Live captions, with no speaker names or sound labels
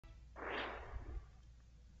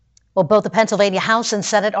Well, both the Pennsylvania House and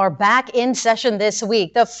Senate are back in session this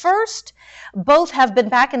week. Both have been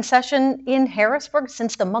back in session in Harrisburg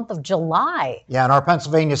since the month of July. Yeah, and our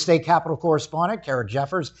Pennsylvania State Capitol correspondent, Kara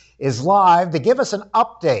Jeffers, is live to give us an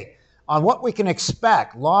update on what we can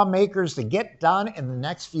expect lawmakers to get done in the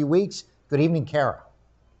next few weeks. Good evening, Kara.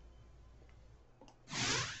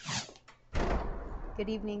 Good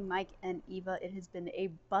evening, Mike and Eva. It has been a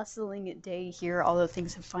bustling day here, although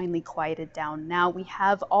things have finally quieted down. Now we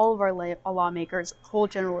have all of our lawmakers, whole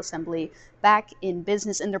General Assembly, back in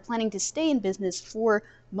business, and they're planning to stay in business for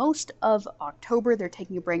most of October. They're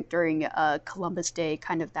taking a break during Columbus Day,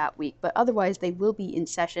 kind of that week, but otherwise they will be in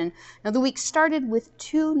session. Now the week started with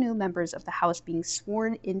 2 new members of the House being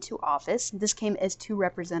sworn into office. This came as 2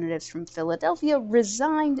 representatives from Philadelphia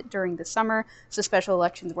resigned during the summer, so special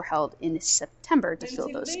elections were held in September to fill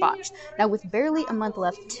those spots. Now with barely a month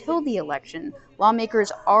left till the election,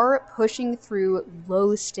 lawmakers are pushing through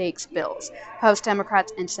low-stakes bills. House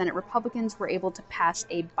Democrats and Senate Republicans were able to pass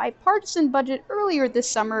a bipartisan budget earlier this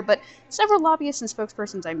summer, but several lobbyists and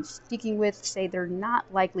spokespersons I'm speaking with say they're not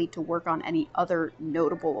likely to work on any other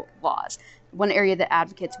notable laws. One area that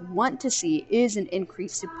advocates want to see is an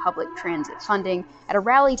increase to public transit funding. At a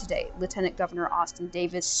rally today, Lieutenant Governor Austin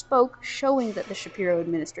Davis spoke, showing that the Shapiro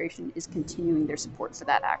administration is continuing their support for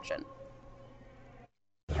that action.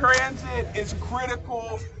 Transit is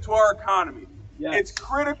critical to our economy. Yes. It's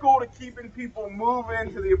critical to keeping people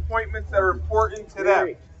moving to the appointments that are important to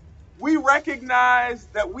them. We recognize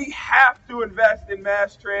that we have to invest in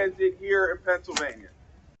mass transit here in Pennsylvania.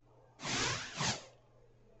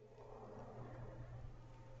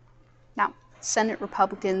 Now, Senate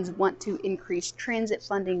Republicans want to increase transit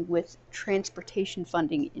funding with transportation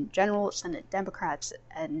funding in general. Senate Democrats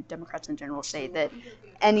in general say that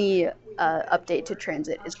any update to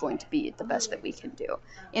transit is going to be the best that we can do.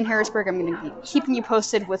 In Harrisburg, I'm going to be keeping you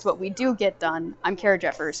posted with what we do get done. I'm Kara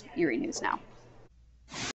Jeffers, Erie News Now.